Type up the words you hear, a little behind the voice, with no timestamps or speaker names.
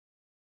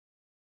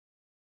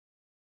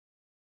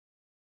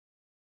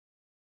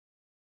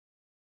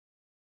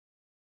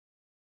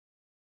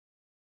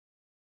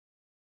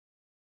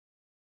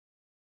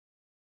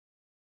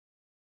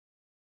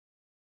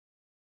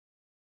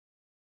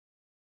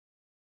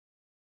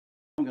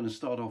I'm going to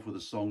start off with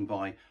a song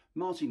by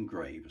Martin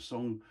Grave, a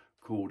song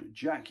called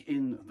Jack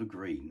in the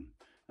Green.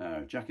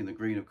 Jack in the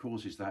Green, of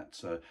course, is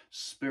that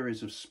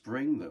spirit of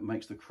spring that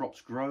makes the crops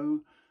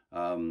grow,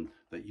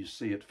 that you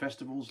see at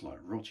festivals like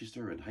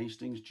Rochester and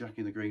Hastings, Jack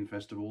in the Green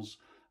festivals.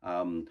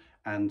 And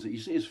you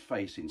see his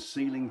face in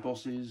ceiling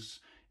bosses,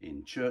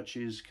 in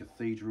churches,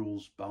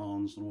 cathedrals,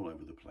 barns, and all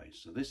over the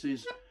place. So this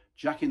is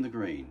Jack in the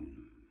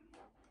Green.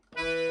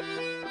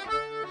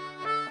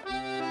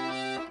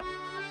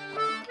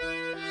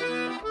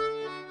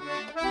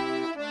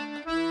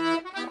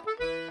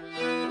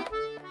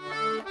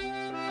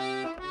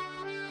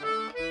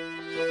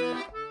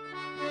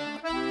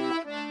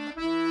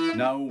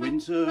 Now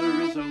winter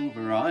is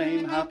over,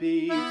 I'm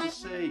happy to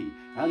say,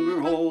 and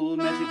we're all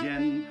met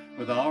again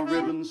with our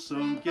ribbons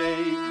so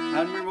gay,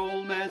 and we're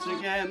all met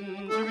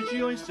again to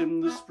rejoice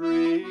in the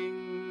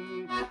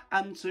spring,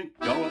 and to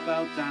go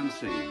about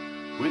dancing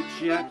with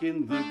Jack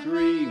in the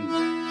Green,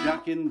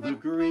 Jack in the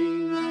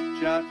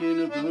Green, Jack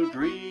in the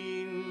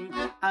Green,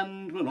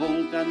 and we'll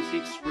all dance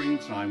each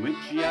springtime with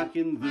Jack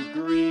in the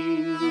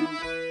Green.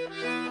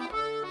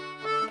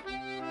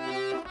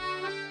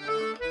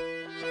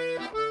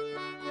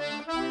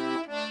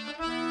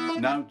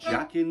 Now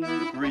Jack in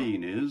the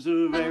Green is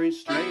a very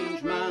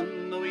strange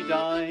man, though he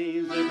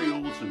dies every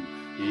autumn,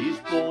 he's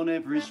born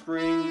every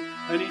spring,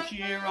 and each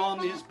year on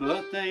his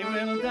birthday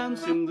we'll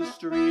dance in the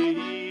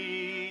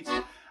street.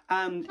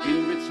 And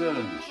in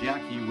return,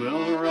 Jackie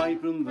will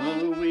ripen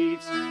the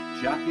wheat,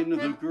 Jack in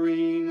the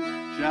Green,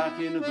 Jack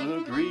in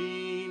the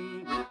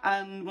Green,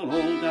 and we'll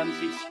all dance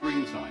each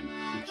springtime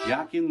with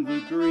Jack in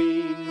the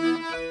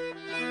Green.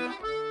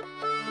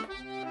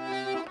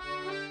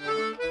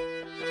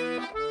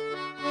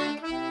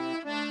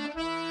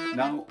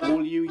 Now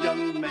all you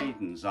young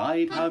maidens,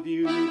 I'd have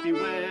you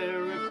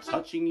beware of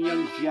touching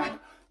young Jack,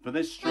 for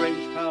there's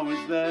strange powers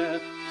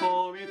there,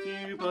 for if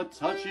you but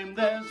touch him,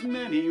 there's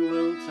many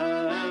will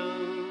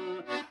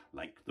tell.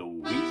 Like the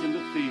wheat in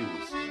the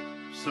fields,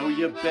 so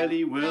your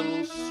belly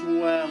will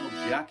swell,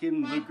 Jack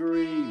in the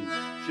Green,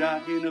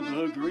 Jack in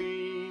the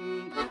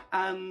Green,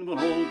 and we'll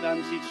all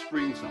dance each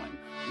springtime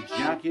with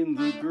Jack in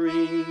the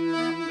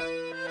Green.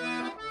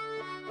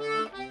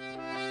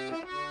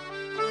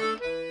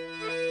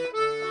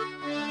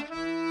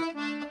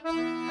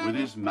 With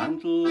his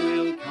mantle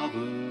he'll cover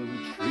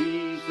the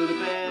trees that are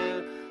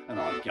bare, and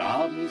our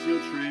gardens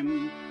he'll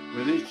trim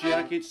with his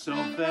jacket so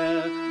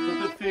fair, but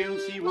the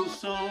fields he will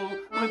sow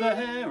with the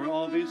hair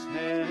of his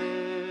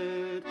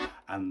head,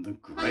 and the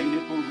grain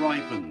it will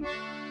ripen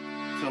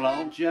till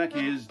old Jack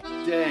is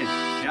dead,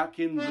 Jack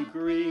in the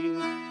Green,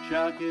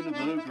 Jack in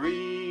the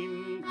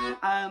Green,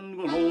 and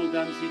we'll all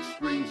dance each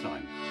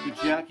springtime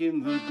with Jack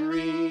in the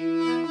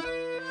Green.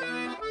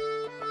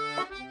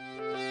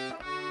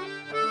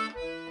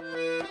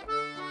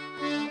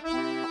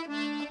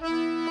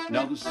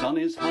 Now the sun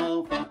is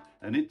half up,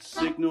 and it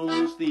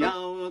signals the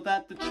hour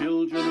that the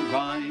children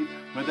arrive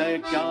with their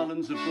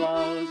garlands of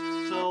flowers.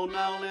 So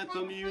now let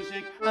the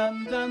music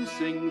and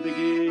dancing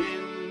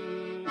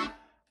begin,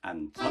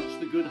 and touch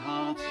the good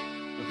heart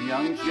of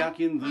young Jack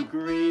in the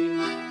Green,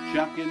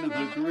 Jack in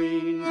the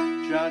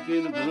Green, Jack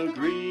in the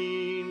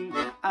Green,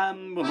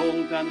 and we'll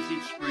all dance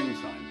each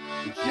springtime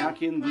with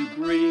Jack in the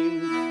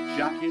Green,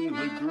 Jack in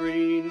the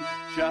Green,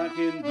 Jack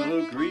in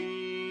the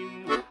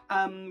Green,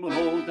 and we'll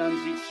all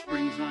dance each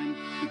springtime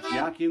with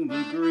Jack in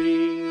the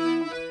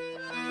Green.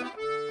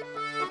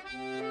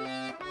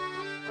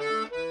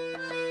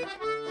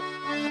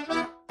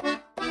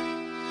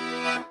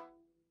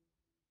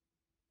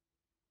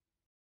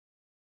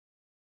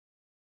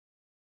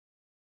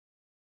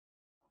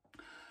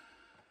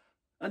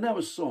 And now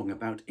a song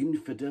about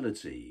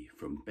infidelity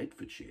from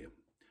Bedfordshire.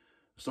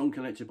 A song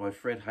collected by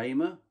Fred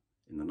Hamer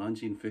in the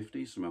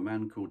 1950s from a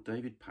man called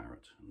David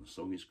Parrott, and the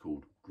song is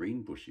called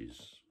Green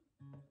Bushes.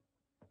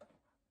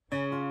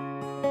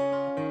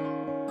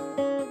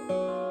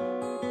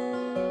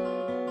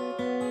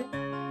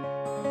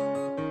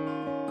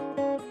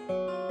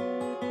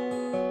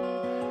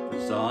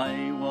 As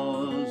I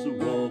was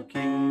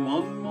walking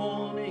one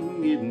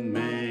morning in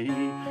May,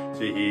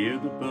 to hear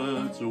the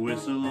birds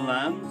whistle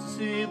and to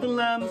see the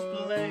lambs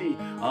play,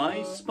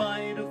 I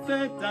spied a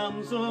fair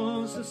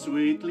damsel, so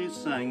sweetly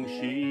sang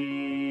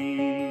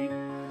she,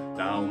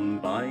 down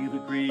by the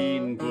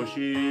green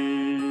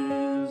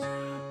bushes,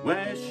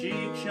 where she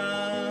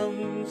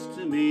chanced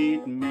to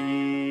meet me.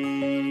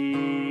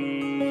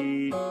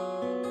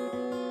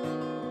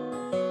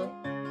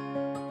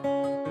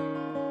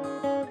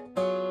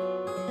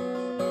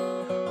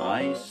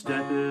 I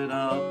stepped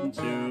up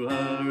to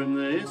her, and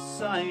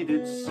this I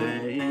did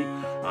say,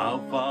 how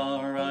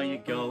far are you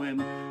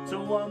going to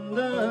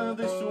wander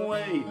this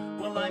way?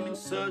 Well, I'm in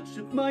search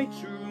of my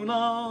true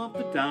love,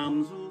 the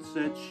damsel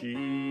said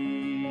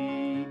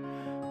she,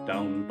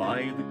 down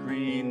by the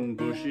green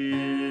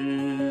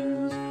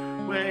bushes,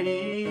 where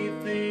he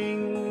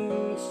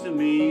thinks to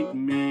meet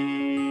me.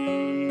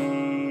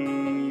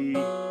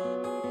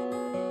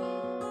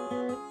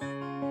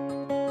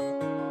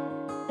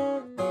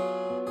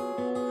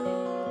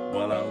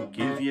 Well, I'll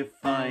give you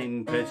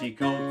fine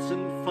petticoats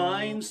and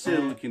fine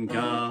silken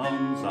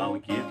gowns. I'll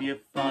give you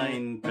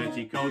fine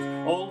petticoats,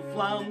 all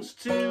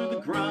flounced to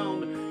the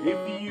ground,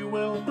 if you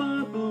will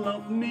but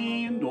love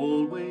me and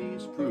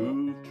always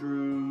prove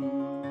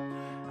true,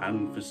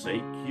 and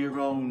forsake your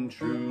own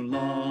true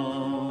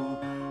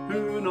love,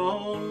 who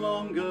no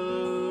longer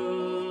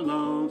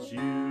loves you.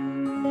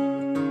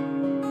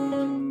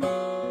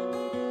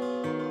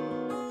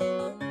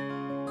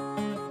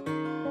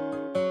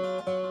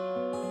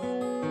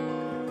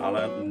 I'll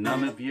have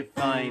none of your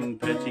fine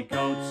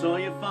petticoats or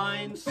your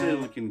fine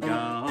silken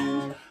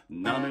gowns,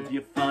 none of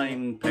your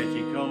fine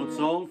petticoats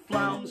all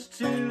flounced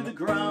to the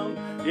ground,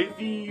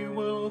 if you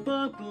will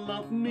but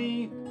love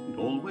me and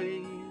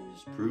always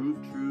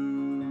prove true.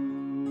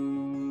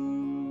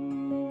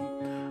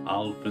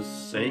 I'll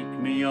forsake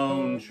me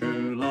own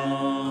true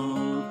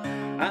love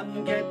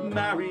and get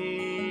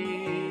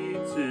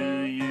married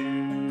to you.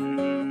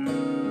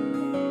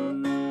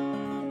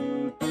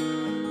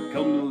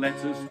 Come,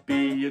 let us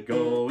be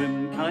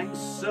a-going, kind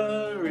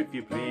sir, if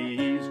you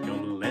please.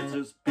 Come, let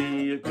us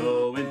be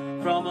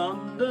a-going from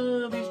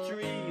under these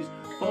trees,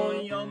 for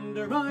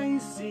yonder I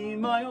see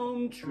my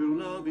own true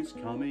love is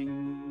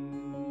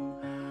coming,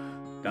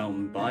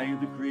 down by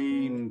the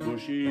green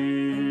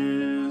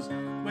bushes,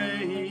 where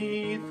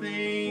he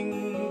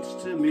thinks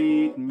to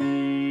meet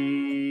me.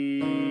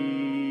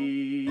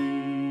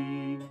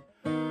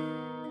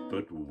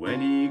 But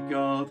when he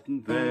got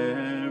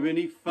there and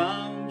he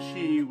found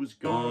she was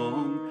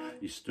gone,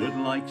 he stood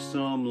like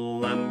some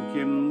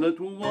lambkin that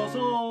was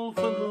all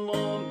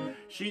forlorn.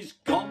 She's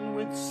gone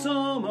with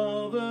some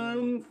other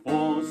and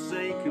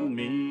forsaken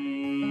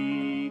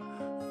me.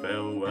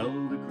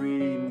 Farewell the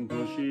green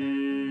bushes,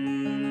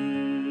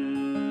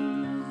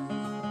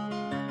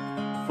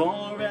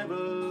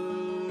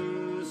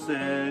 forever,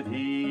 said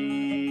he.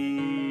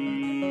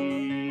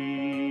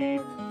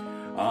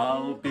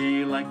 I'll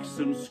be like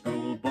some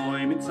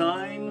schoolboy, my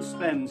time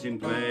spent in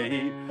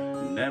play,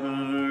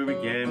 never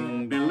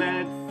again be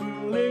led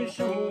foolish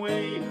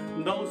away.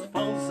 Those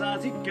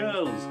false-hearted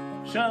girls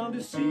shall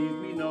deceive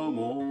me no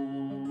more.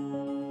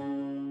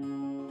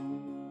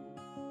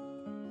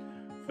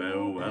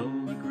 Farewell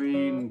the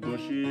green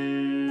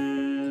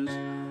bushes,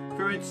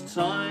 for it's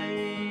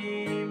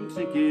time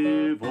to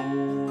give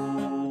all.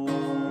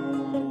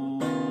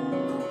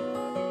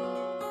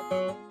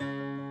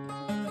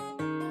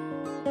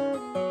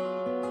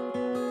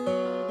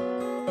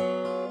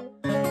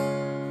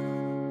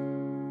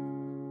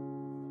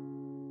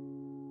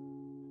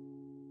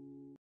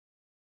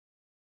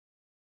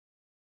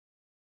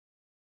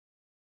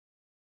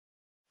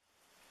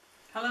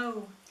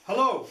 Hello.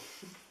 Hello,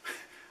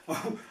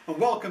 and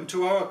welcome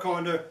to our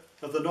corner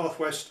of the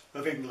northwest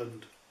of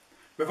England.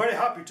 We're very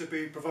happy to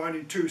be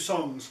providing 2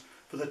 songs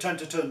for the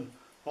Tenterden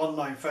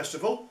online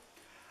festival,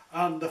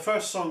 and the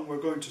first song we're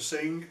going to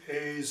sing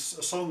is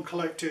a song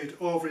collected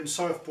over in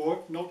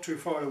Southport, not too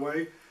far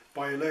away,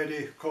 by a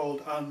lady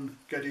called Anne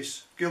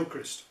Geddes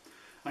Gilchrist,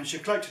 and she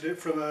collected it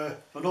from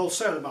an old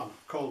sailorman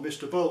called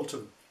Mr.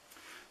 Bolton.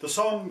 The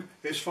song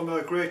is from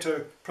a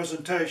greater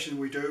presentation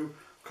we do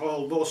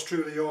called Most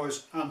Truly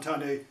Yours, Aunt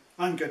Annie,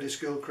 Anne Geddes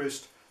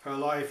Gilchrist, Her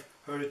Life,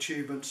 Her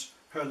Achievements,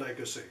 Her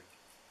Legacy.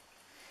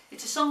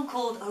 It's a song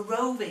called A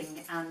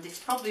Roving, and it's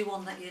probably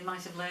one that you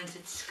might have learnt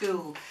at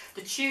school.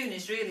 The tune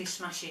is really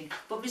smashing,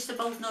 but Mr.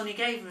 Bolton only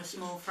gave her a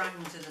small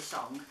fragment of the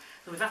song,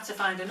 so we've had to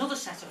find another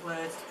set of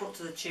words to put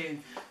to the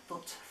tune,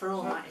 but for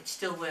all that it's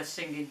still worth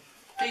singing.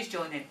 Please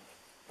join in.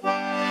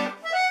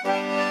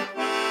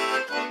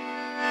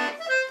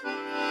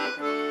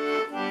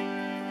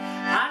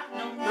 At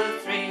number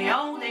 3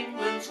 Old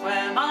England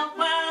Square, mark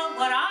well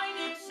what I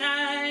did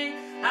say.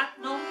 At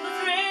number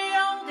 3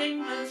 Old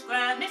England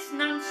Square, Miss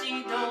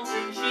Nancy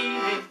Dawson, she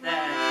lived there.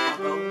 I'll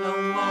go no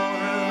more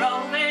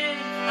a-roving,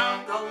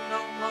 I'll go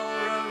no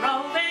more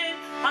a-roving,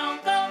 I'll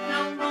go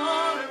no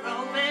more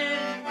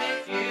a-roving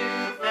with you,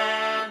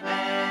 fair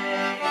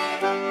maid.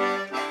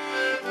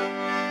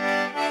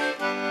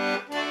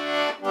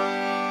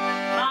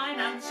 My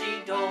Nancy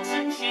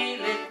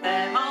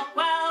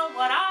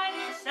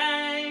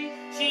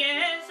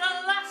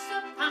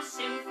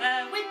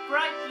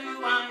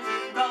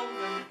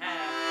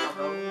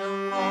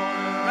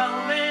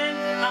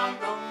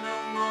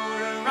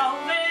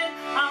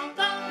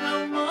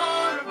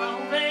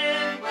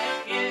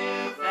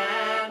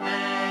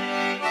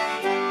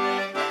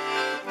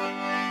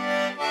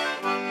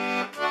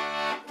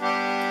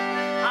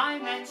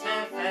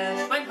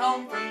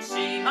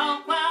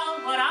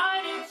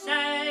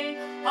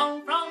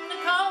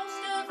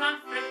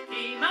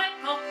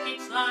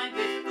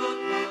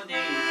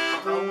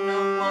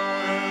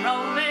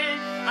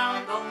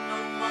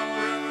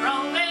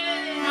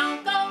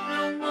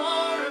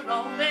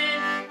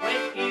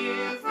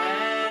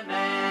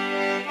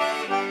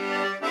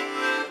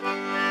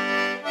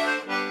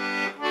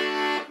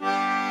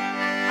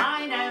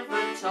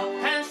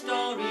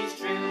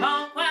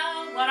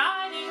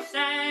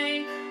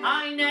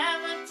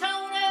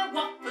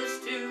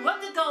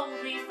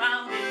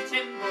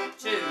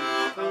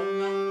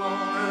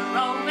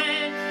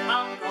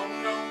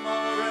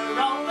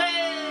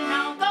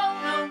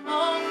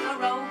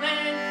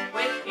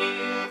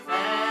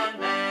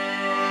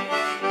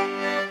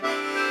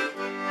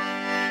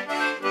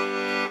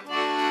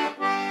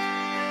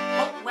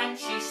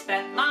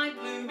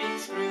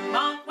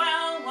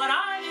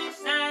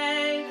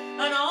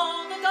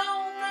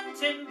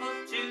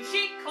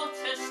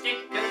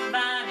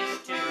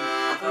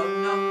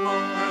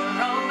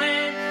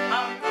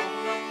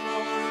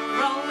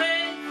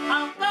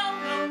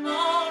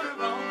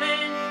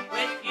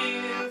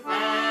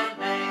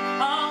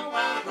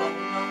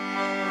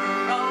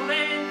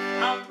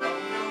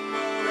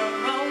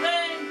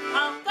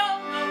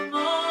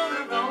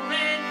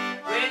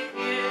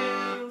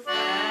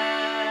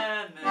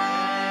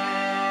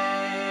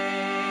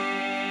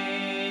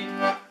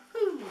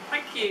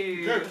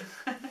you. Good.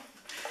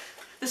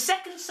 The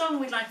second song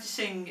we'd like to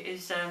sing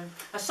is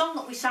a song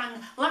that we sang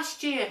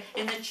last year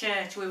in the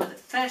church. We were the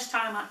first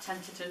time at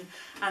Tenterden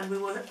and we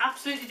were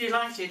absolutely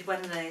delighted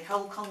when the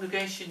whole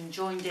congregation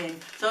joined in.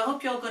 So I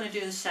hope you're going to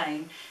do the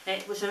same.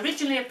 It was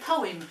originally a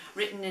poem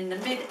written in the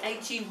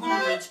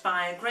mid-1800s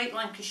by a great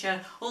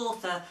Lancashire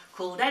author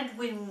called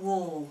Edwin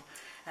Wall.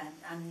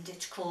 And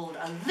it's called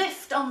A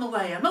Lift on the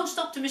Way, a most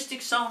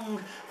optimistic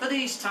song for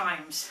these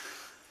times.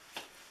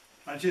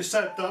 And you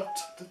said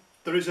that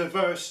there is a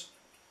verse.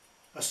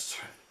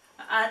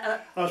 I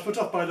was put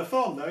off by the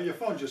phone there, your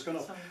phone just gone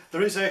off. Sorry.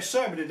 There is a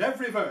sermon in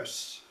every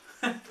verse.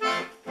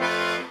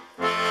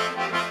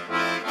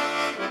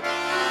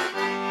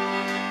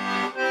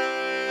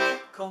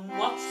 Come,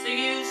 what's the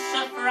use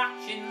of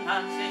fraction,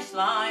 lads, this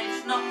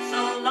life's not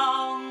so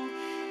long.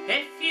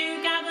 If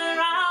you gather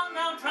round,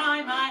 I'll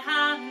try my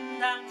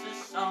hand at a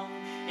song.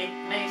 It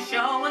may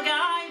show a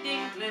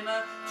guiding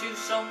glimmer to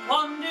some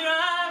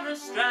wanderer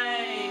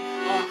astray,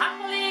 or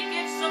happily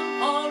give some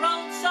poor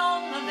old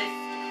soul a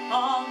lift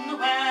on the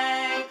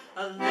way,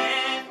 a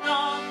lift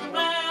on the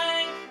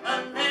way, a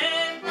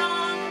lift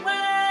on the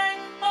way,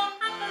 or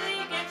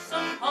happily give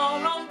some poor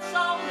old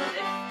soul a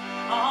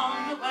lift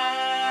on the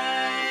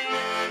way.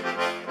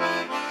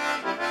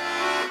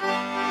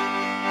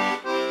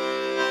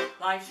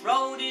 Life's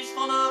road is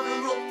full of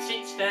ruts,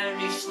 it's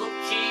very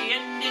slutchy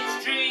and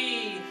it's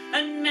tree,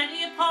 and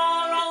many a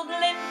poor old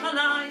limper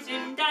lies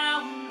him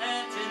down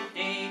there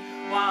today.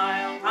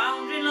 While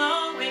pounding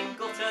low in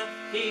gutter,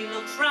 he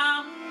looks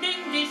round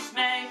in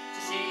dismay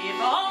to see if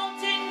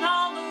aught in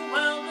all the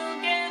world will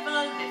give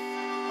a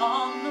lift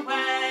on the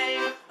way,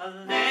 a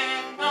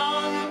lift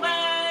on the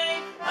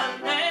way, a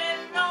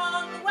lift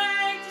on the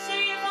way, to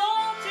see if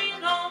aught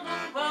in all the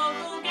world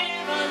will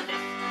give a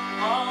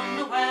lift on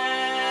the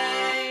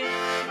way.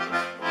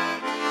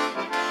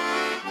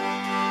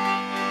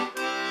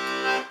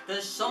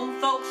 There's some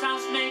folks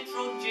as may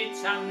trudge it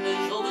and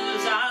there's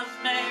others as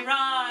may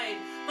ride,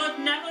 but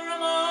never a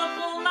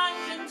mortal man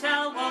can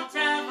tell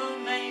whatever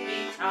may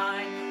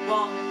betide.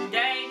 One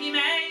day he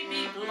may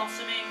be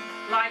blossoming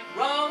like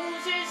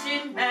roses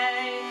in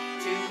May,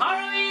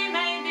 tomorrow he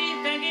may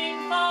be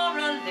begging for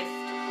a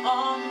lift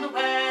on the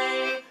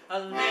way, a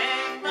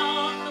lift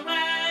on the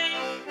way,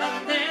 a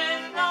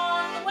lift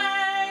on the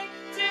way,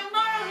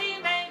 tomorrow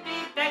he may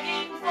be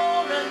begging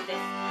for a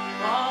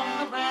lift on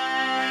the way.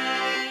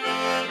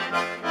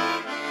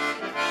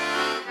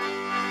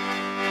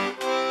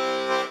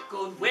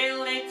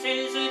 Goodwill, it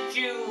is a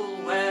jewel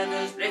where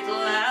there's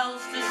little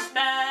else to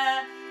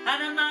spare,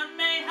 and a man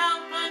may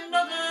help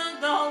another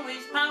though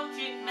his pouch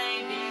it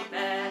may be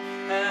bare.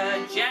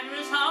 A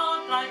generous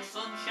heart like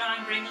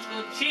sunshine brings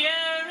good cheer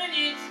in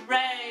its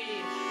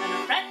ray, and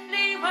a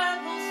friendly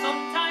word will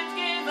sometimes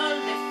give a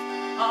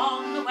lift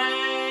on the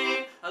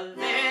way, a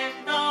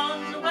lift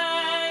on the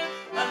way,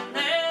 a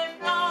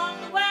lift on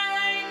the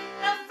way,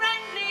 a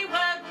friendly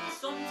word will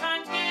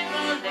sometimes give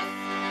a lift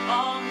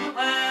on the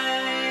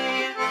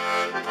way.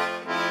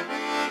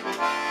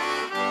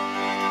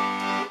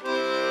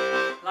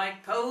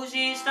 Like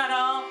posies that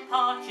are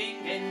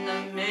parching in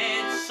the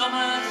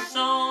midsummer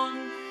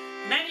sun,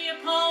 many a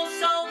poor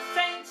soul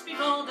faints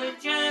before the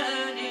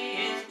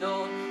journey is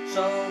done.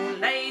 So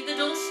lay the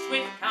dust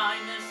with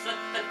kindness at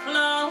the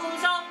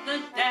close of the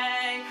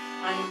day,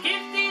 and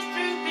give these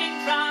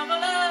drooping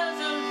travellers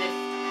a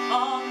lift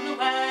on the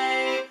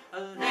way, a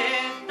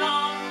lift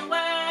on the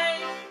way,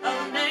 a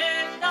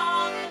lift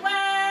on the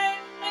way,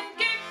 and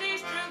give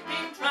these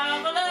drooping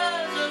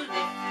travellers a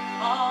lift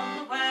on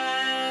the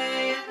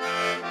way.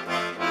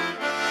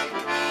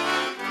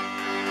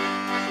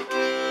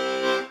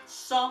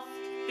 Soft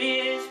be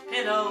his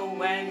pillow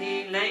when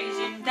he lays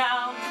him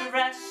down to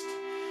rest,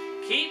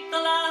 keep the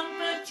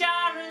lamp of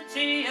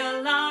charity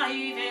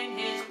alive in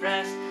his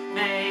breast.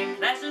 May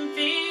pleasant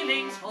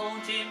feelings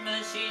haunt him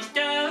as he's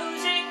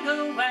dozing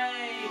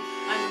away,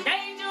 and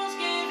angels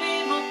give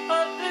him up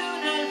a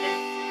boon, a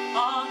lift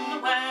on the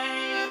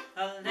way,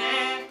 a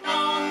lift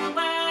on the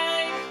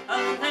way, a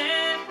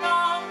lift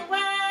on the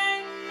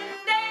way,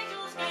 and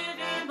angels give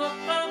him up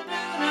a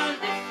boon, a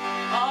lift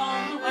on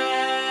the way.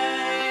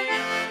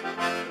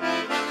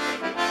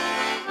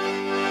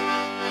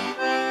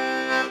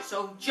 So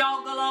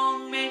jog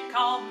along, me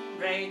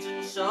comrades,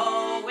 and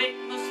so it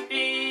must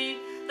be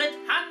that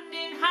hand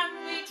in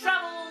hand we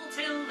travel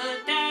till the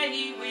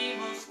day we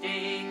must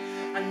die.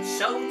 And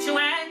so to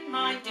end,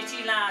 my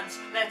ditty lads,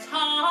 let's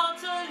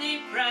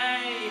heartily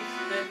pray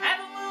that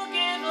heaven will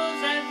give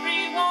us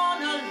every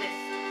one a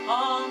lift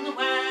on the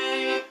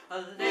way, a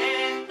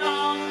lift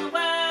on the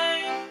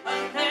way, a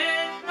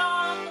lift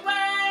on the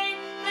way,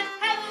 that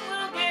heaven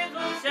will give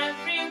us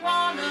every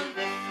one a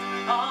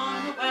lift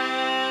on the way.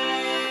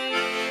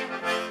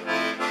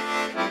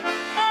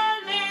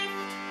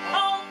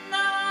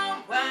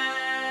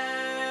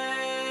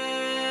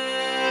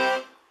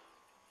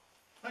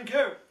 Thank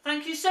you.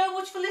 Thank you so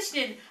much for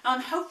listening,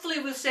 and hopefully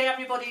we'll see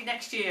everybody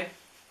next year.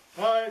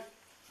 Bye.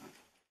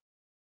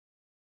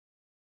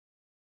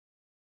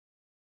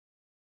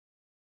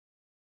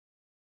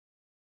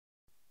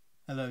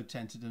 Hello,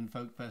 Tenterden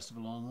Folk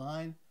Festival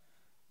Online.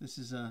 This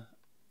is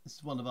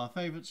one of our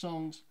favourite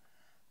songs,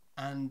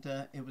 and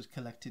it was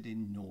collected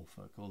in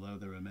Norfolk, although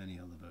there are many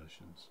other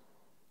versions.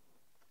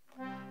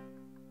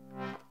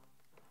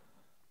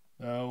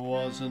 There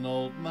was an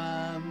old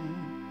man,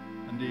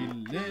 and he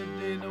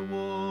lived in a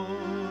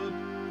wood,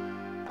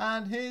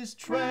 and his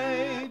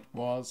trade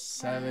was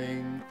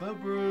selling the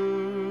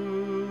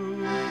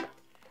brew.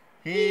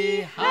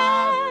 He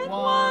had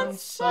one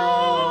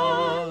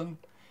son,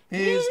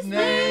 his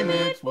name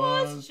it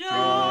was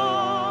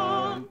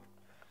John,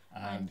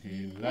 and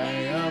he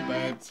lay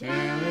abed till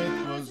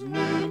it was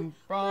noon,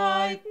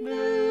 bright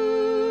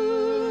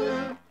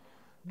noon.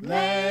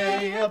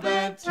 Lay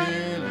abed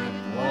till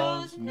it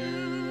was noon.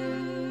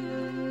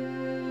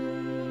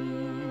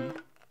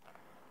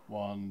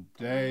 One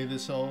day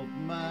this old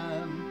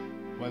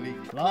man, well, he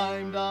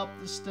climbed up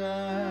the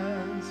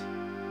stairs,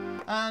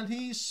 and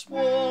he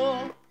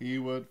swore he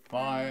would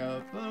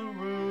fire the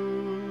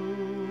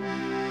room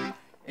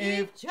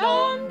if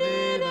John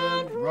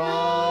didn't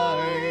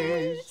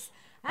rise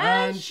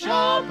and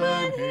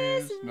sharpen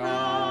his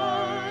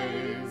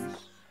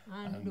knives,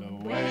 and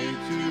away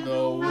to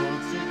the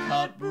woods to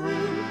cut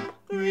broom,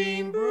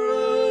 green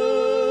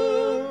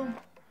broom,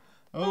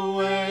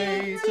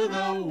 away to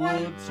the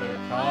woods to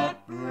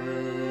cut broom.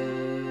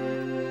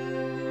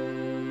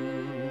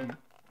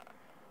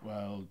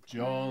 Well,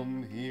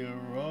 John he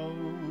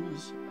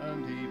arose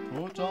and he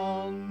put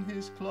on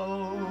his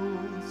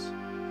clothes,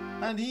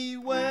 and he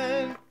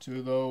went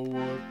to the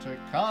wood to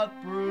cut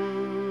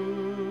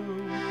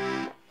broom.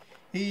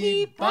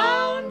 He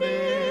bound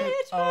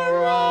it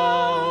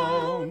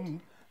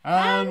around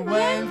and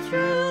went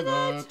through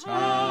the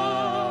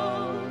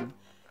town,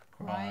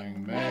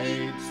 crying,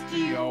 maids, do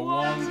you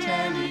want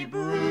any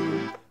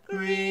broom,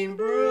 green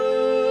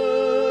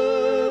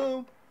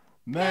broom?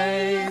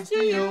 Maids,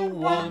 do you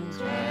want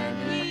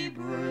any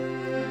broom?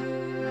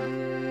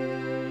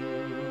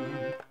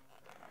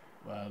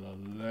 Well, a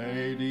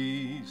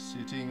lady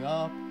sitting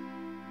up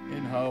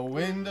in her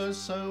window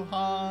so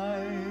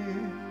high,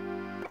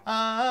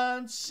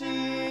 and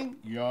seeing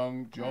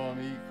young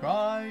Johnny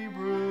cry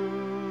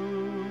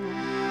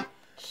broom,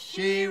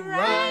 she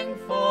rang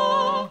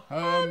for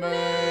her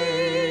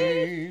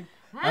maid,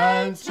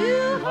 and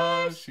to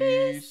her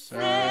she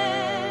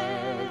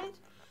said,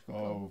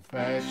 go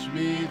fetch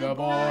me the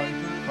boy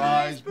who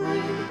cries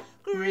broom,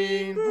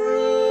 green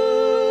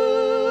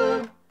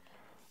broom.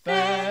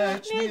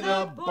 Fetch me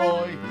the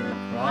boy who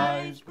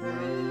cries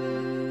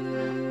broom.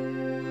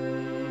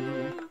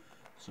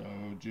 So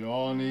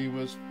Johnny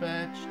was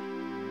fetched,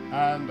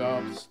 and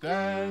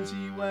upstairs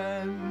he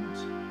went,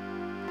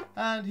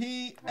 and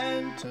he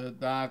entered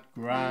that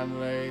grand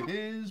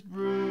lady's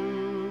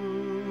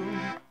room.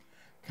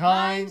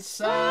 Kind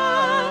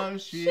sir,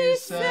 she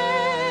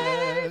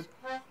said,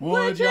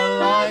 would you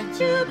like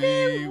to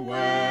be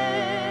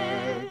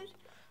wed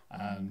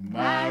and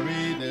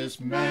marry this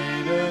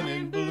maiden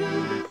in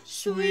blue,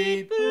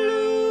 sweet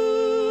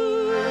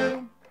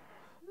blue?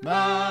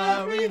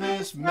 Marry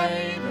this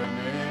maiden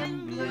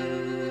in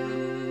blue.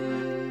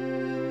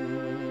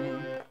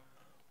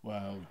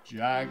 Well,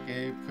 Jack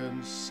gave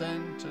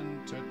consent,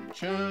 and to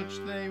church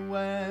they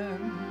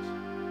went,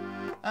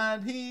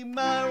 and he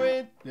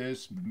married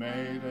this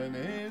maiden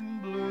in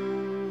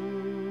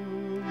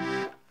blue.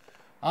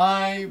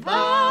 I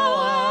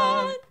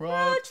vow and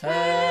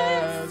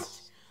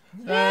protest,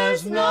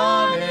 there's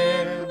none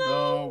in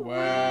the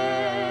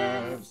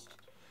West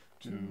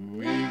to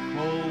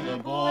equal the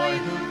boy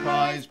who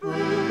cries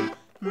broom,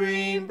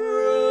 green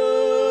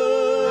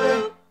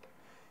broom.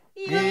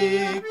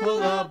 Equal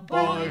the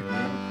boy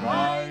who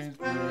cries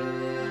broom.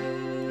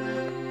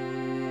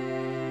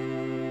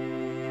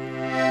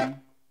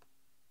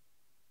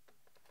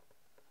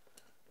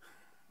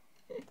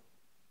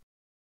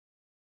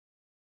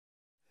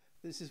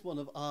 This is one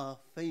of our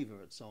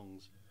favourite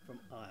songs from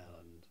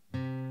Ireland.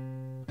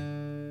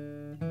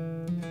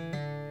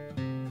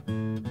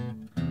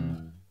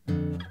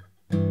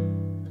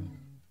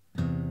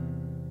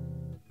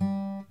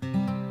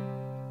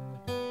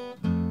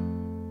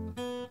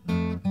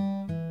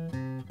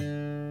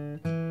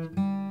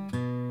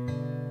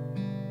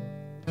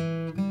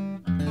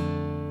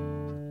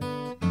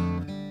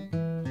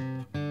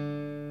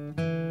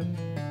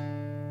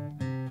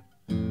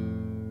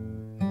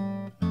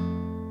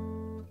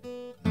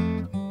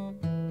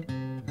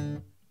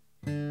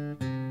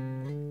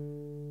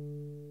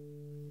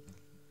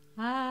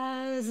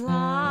 As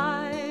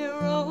I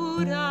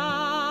rode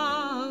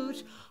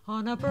out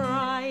on a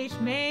bright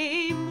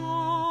May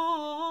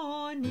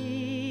morning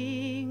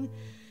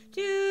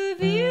to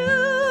view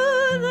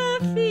the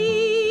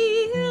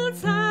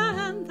fields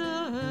and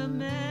the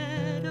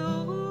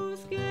meadows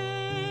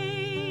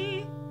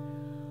gay,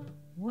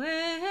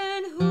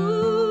 when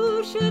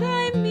who should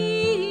I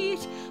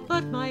meet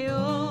but my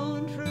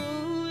own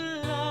true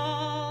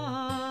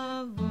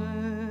lover,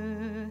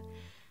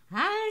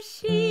 as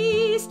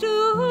she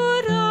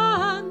stood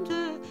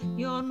under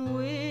yon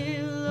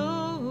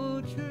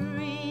willow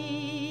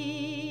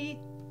tree.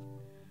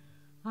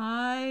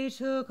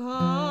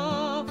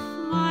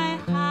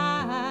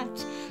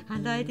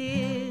 I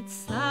did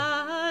salute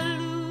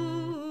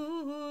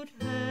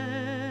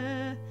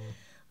her.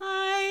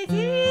 I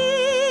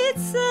did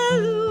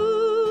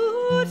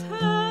salute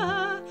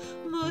her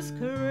most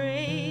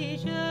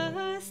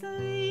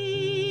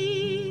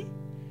courageously,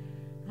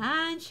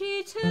 and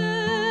she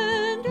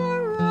turned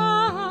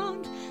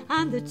around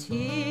and the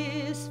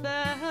tears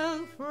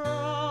fell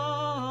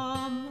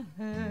from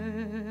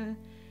her,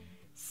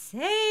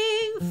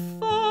 saying,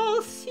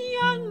 "False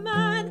young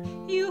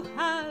man, you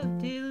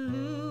have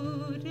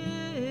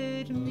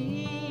deluded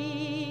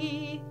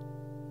me."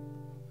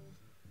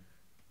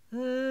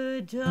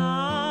 A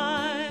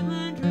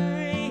diamond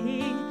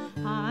ring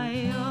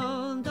I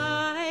owned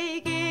I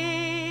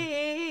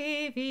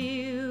gave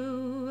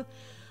you,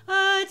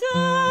 a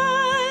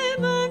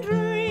diamond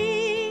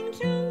ring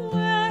to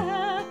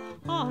wear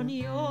on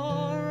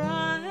your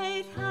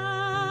right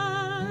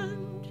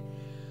hand,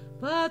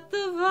 but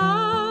the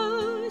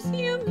vows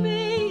you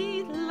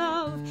made,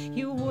 love,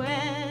 you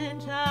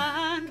went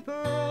and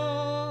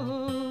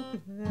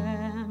broke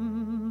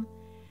them,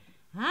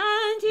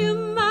 and you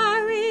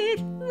married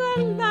the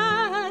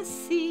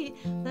lassie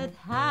that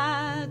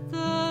had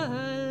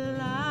the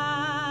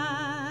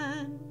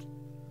land.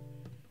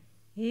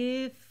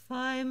 If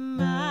I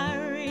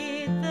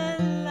married the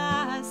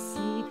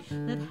lassie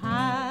that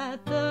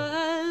had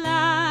the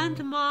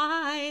land,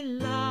 my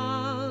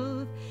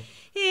love,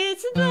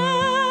 it's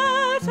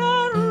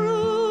better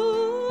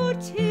root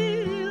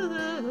till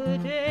the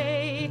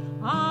day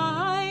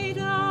I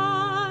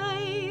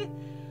die.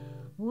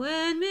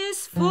 When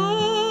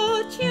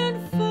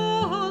misfortune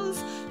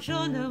falls,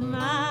 sure no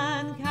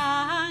man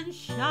can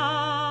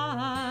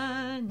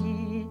shun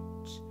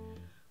it.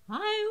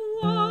 I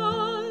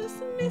was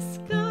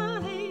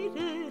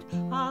misguided,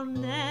 I'll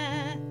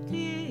not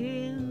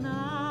deny.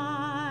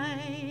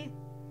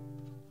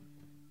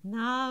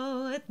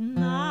 Now at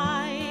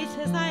night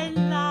as I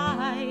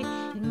lie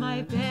in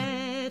my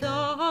bed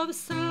of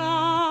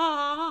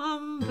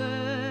slumber,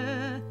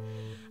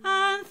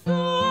 and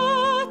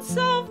thoughts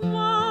of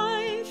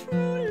my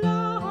true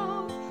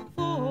love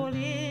fall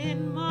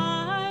in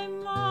my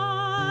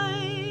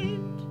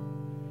mind,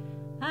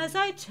 as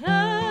I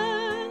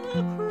turn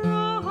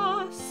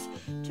across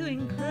to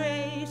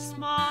embrace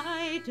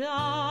my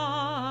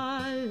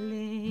darling,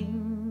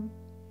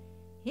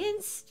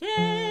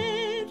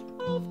 instead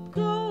of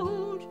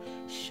gold,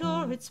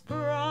 sure it's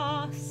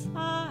brass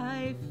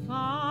I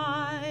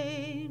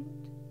find.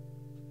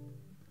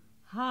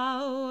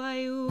 How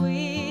I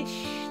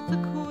wish the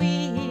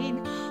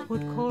Queen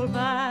would call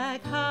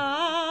back her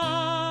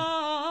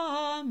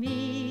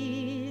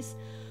armies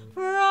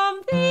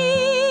from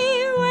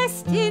the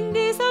West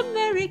Indies,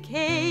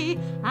 America,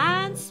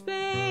 and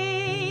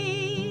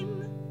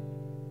Spain,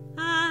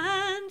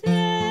 and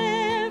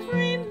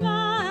every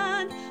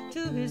man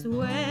to his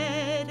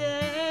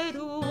wedded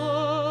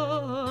woman,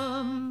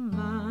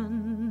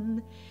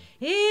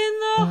 in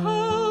the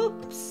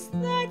hopes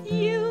that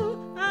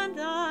you and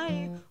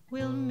I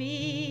will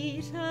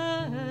meet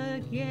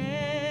again.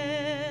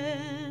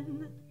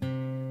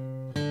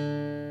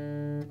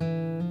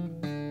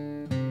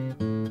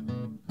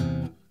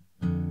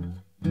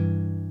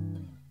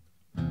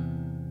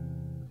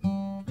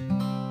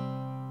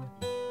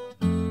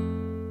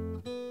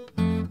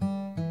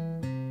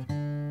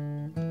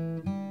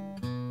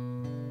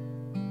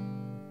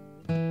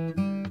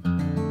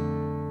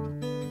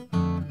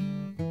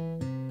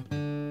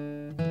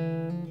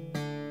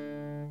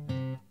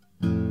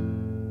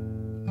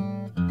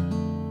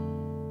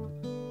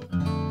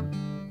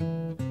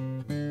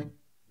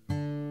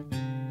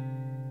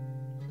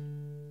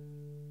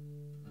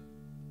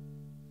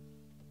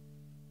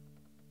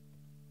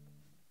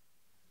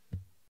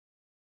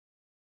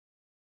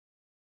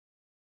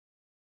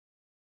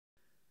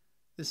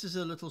 This is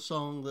a little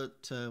song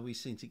that we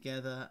sing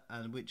together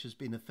and which has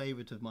been a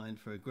favourite of mine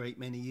for a great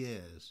many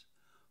years,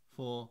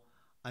 for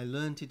I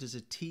learnt it as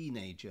a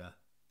teenager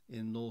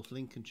in North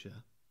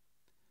Lincolnshire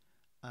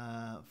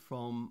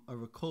from a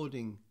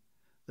recording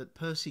that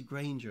Percy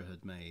Grainger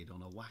had made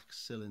on a wax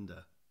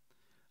cylinder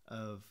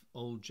of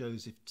old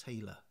Joseph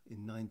Taylor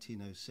in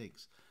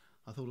 1906.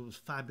 I thought it was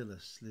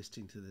fabulous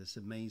listening to this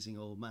amazing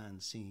old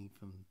man singing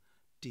from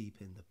deep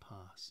in the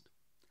past,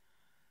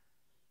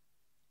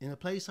 in a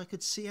place I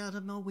could see out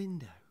of my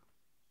window.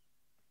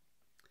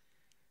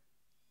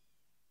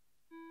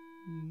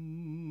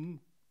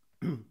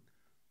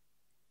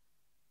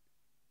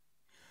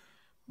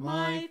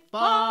 My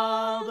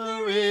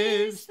father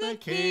is the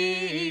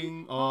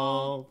king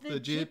of the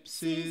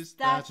gypsies,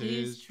 that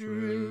is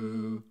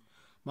true.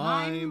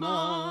 My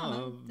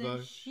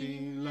mother,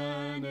 she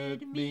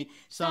learned me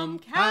some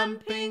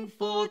camping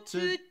for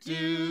to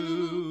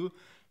do.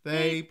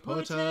 They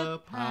put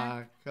a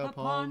pack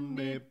upon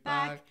me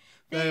back,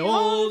 they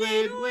all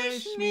did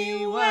wish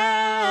me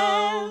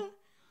well.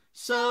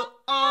 So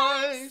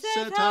I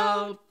set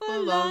out for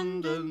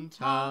London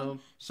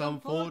town, some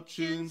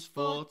fortunes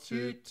for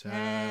to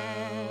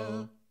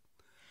tell.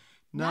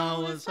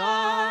 Now as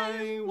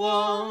I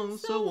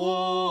was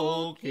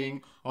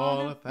a-walking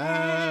on a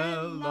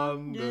fair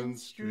London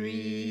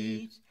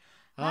street,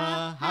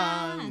 a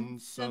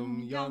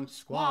handsome young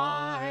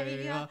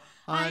squire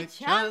I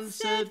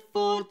chanced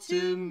for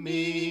to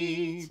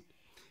meet.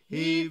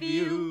 He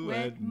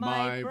viewed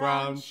my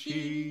brown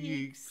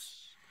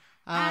cheeks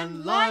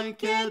and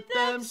liked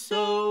them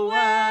so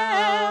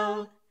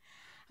well,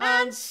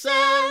 and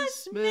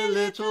says, "Me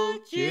little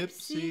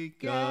gypsy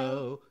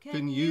girl,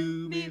 can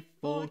you me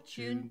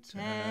fortune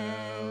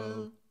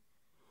tell?"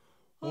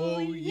 "Oh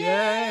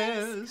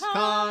yes,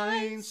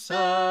 kind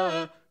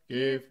sir,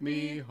 give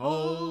me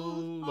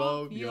hold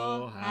of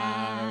your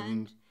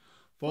hand,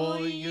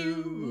 for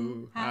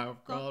you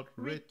have got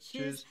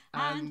riches,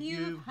 and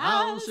you've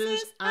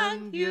houses,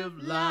 and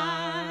you've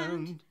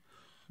land.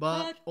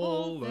 But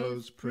all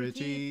those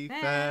pretty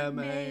fair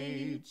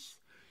maids,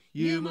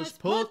 you must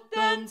put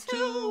them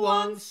to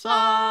one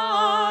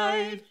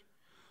side,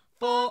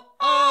 for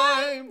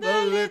I'm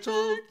the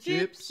little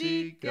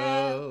gypsy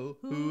girl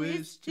who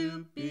is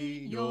to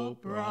be your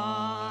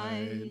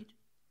bride.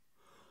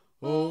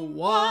 Oh,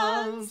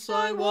 once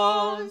I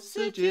was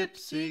a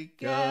gypsy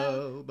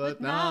girl, but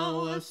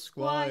now a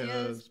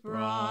squire's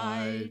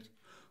bride,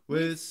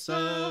 with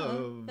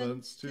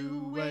servants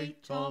to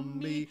wait on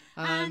me,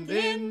 and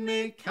in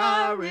me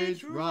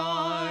carriage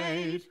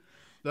ride.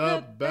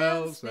 The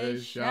bells they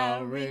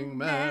shall ring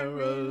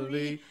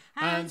merrily,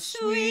 and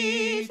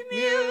sweet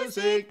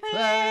music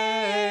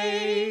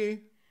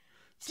play,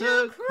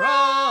 to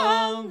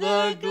crown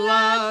the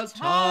glad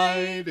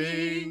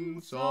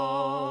tidings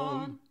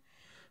on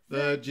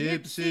the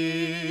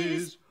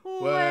gypsy's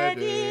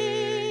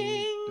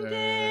wedding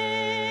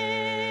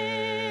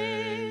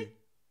day.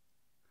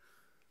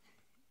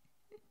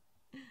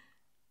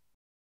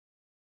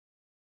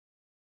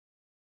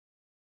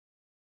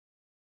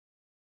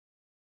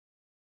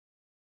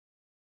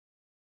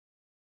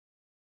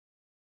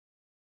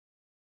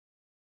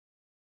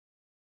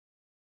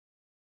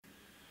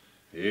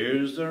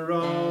 Here's the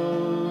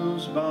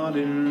rosebud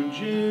in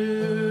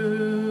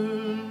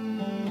June,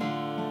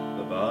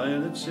 the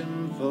violets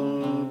in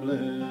full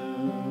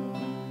bloom.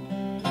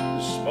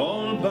 The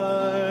small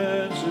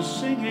birds are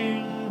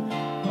singing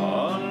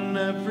on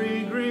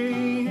every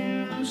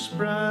green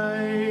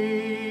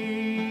spray.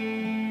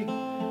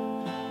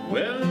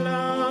 We'll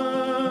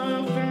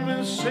laugh and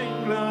we'll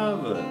sing,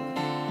 love,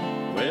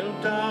 we'll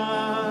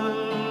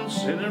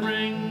dance in a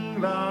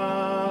ring,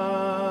 love,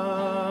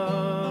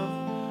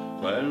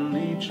 when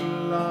each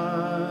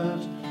lad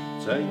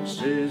takes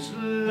his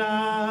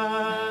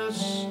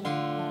lass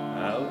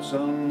out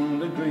on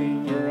the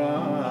green grass,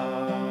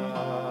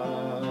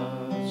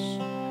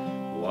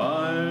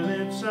 while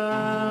it's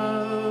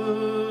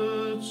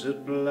out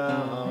at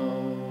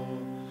plough,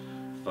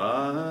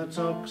 fat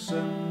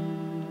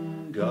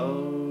oxen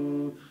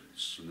go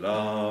slow,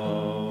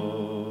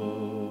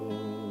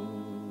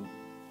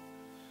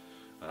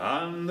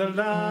 and the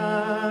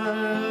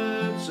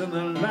lads and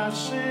the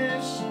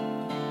lasses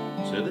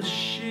to the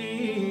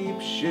sheep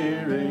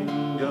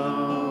shearing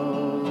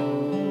go.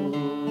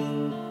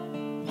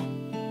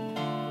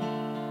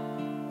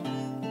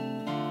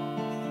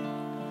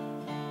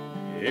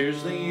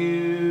 Here's the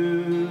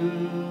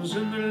ewes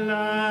and the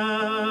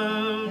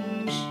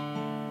lambs,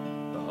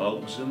 the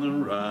hogs and the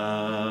rams,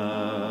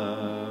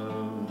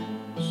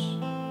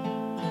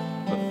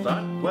 the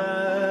fat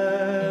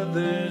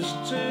wethers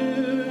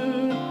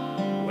too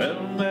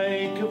will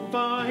make a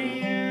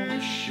fire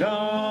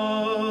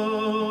show.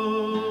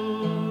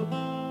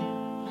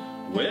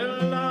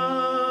 We'll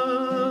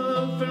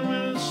laugh and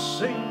we'll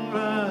sing,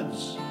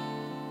 lads,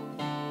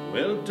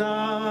 we'll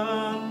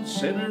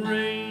dance in a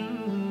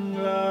ring,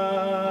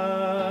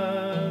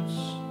 lads,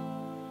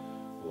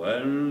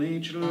 when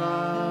each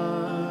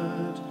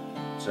lad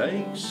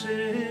takes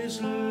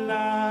his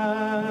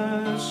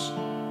lass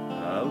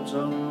out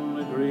on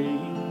the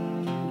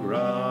green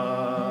grass,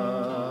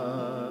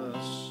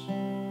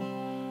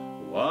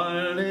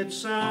 while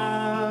it's out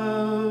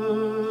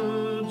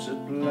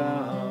at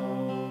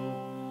plough,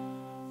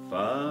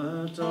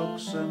 fat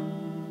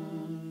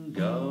oxen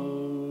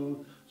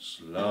go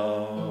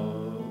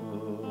slow,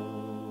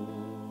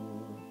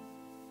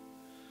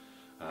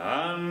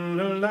 and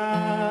the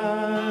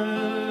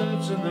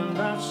lads and the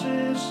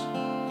lasses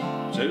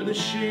to the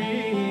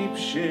sheep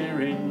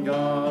shearing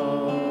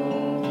go.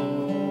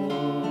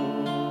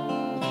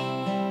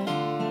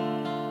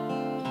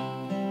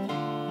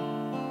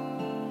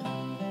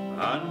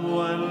 And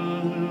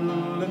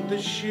when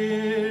the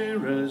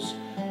shearers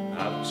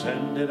have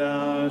tended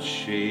our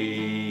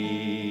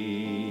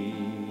sheep,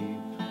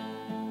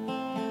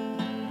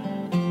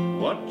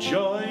 what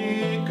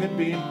joy could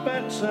be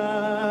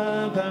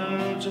better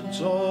than to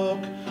talk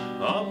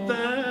of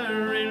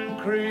their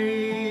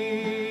increase?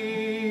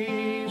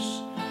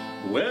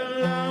 We'll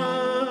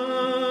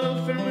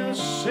laugh and we'll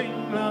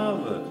sing,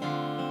 love,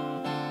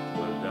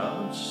 we'll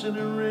dance in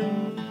a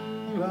ring,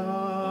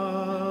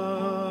 love,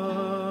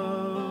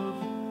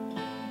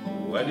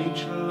 when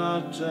each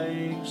lad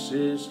takes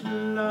his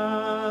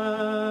lass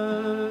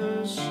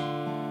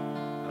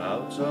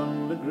out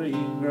on the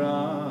green grass,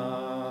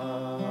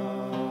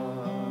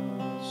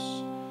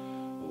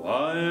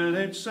 while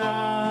it's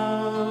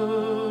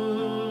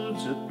out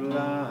at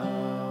plough.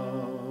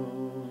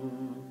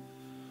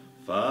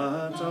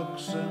 Fat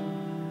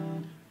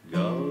oxen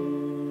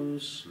go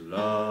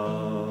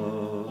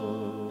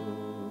slow,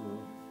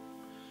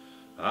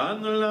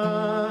 and the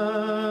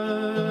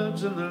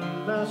lads and the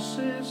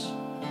lasses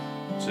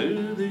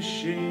to the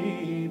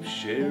sheep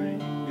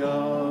shearing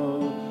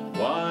go,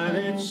 while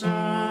it's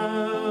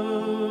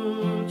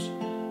out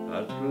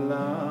at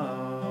plough.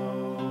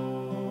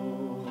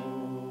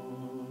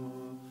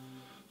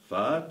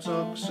 Fat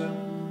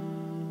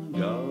oxen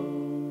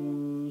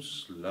go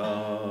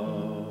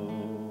slow,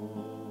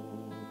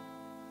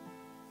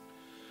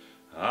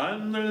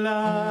 and the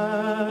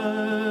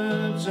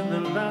lads and the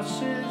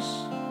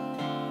lasses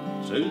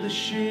to the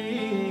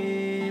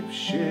sheep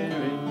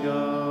shearing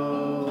go.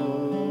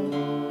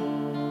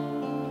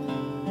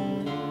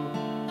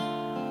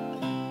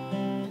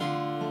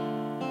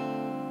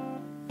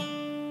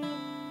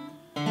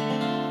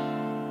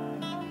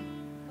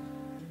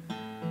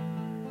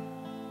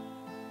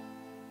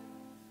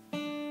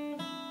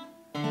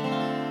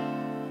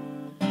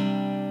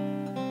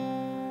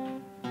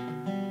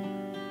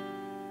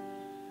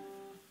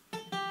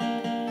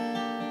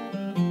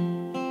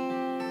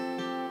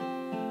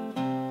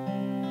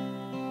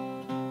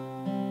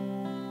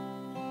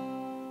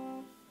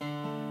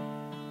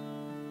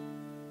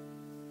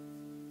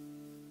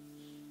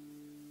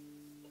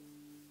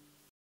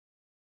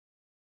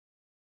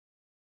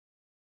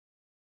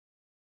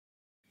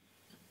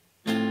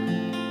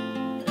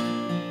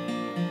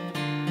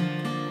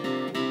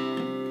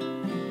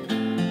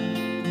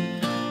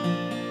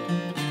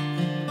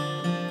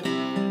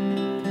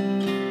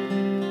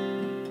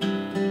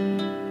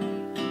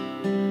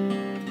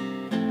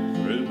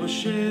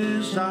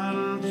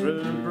 And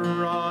through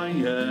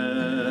briars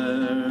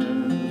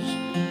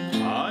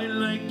I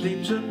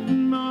lately took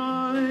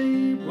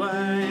my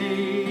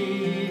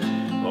way,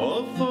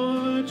 oh,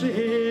 for to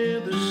hear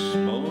the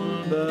small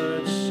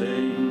birds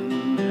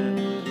sing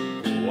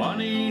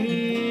one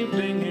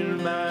evening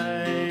in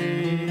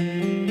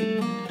May.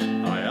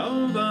 I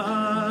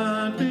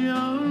overheard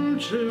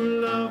beyond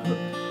true love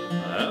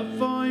a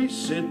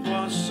voice, it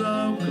was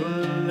so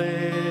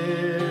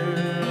clear.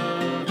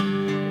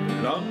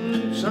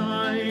 Long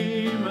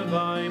time have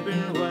I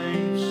been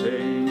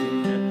waiting,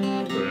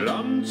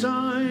 long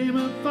time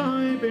have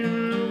I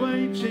been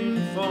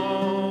waiting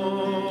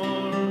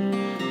for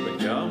the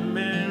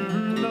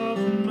coming of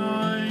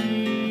my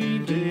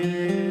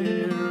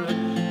dear.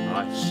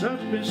 I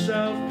sat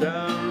myself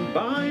down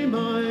by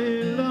my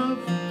love,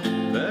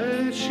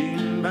 there she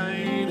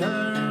made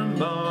her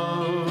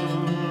moan.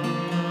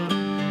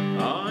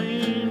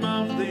 I'm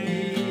of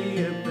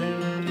the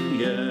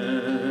opinion,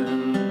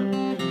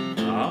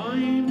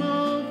 I'm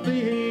of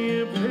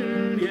the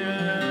opinion,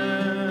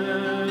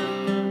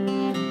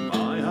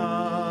 my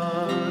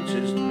heart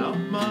is not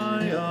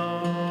my own.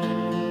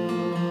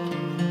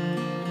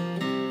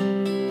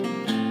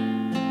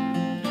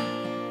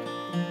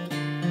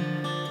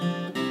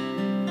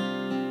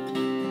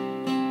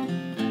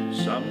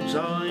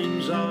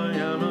 Sometimes I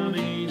am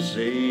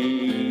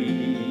uneasy,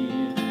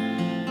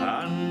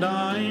 and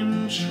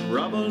I'm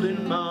troubled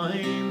in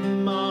my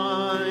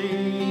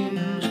mind.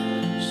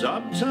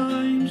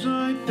 Sometimes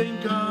I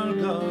think I'll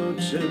go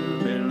to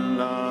my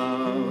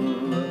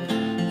love,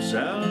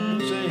 tell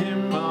to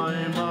him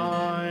my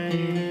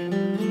mind.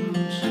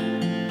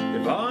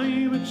 If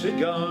I were to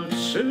go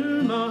to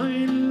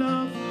my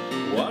love,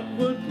 what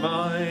would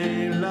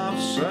my love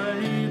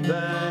say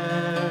then?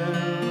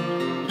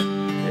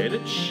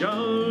 It'd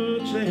show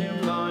to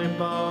him my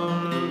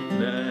boldness,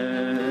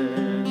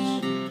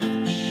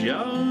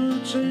 show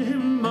to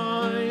him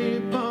my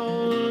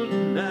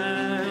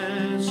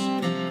boldness.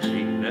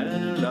 He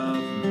never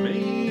loved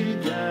me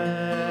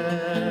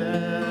again.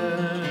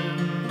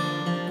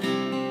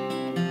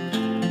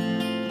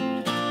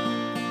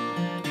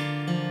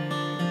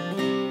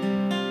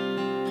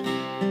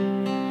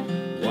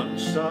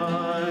 Once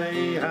I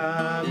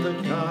had the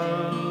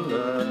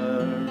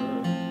colour,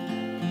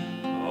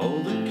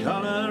 oh, the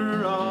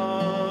colour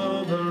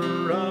of a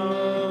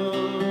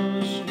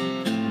rose.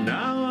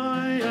 Now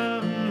I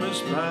am as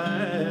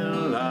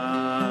pale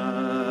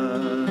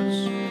as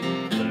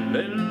the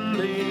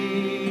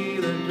lily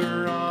that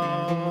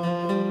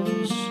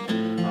grows.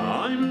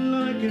 I'm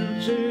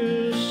likened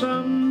to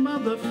some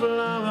other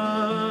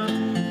flower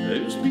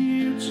whose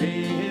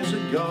beauty is a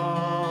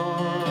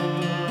god.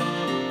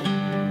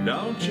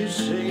 Don't you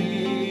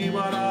see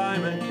what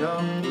I'm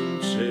come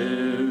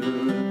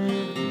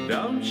to?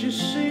 Don't you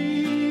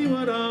see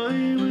what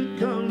I'm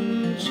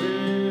come to?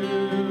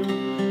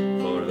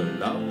 For the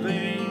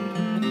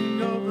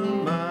loving of a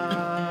man.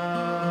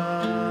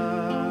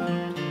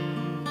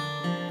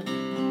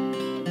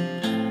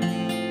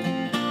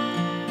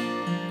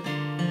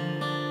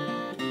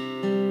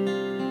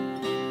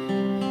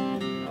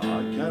 I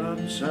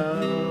cannot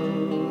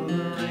tell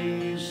the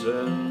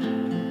reason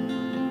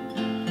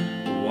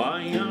why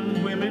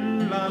young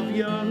women love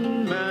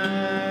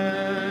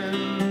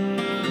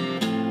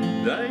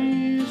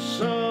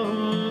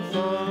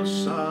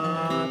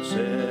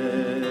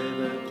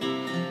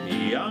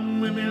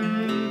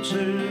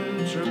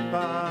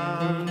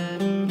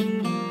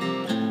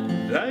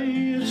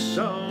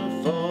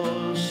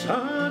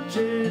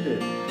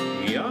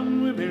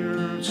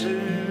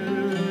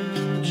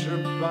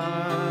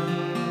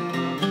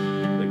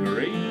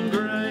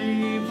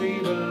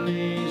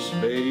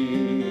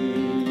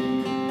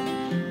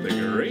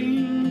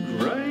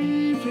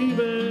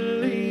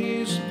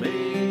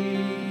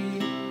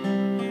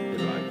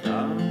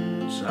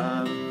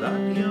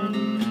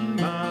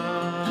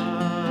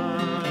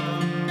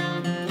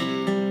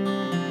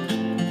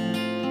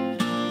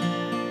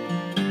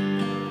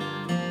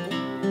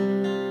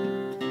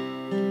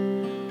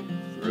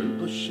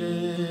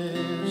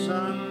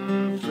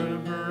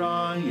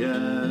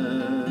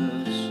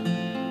quiet,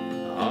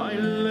 I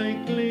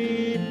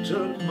lately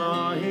took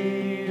my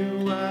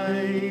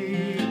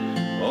way,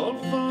 all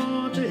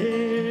for to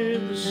hear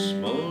the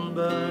small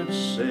birds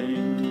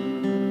sing.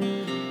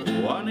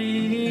 One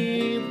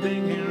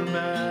evening in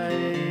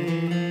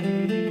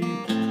May,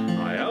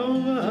 I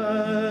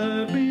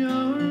overheard my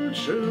old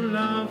true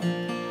love,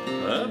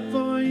 her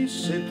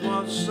voice it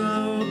was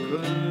so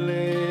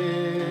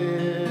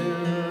clear.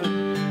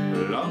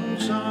 Long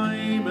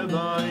time have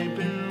I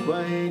been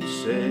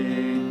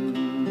waiting,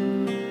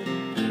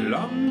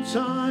 long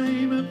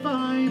time have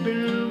I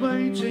been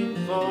waiting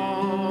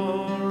for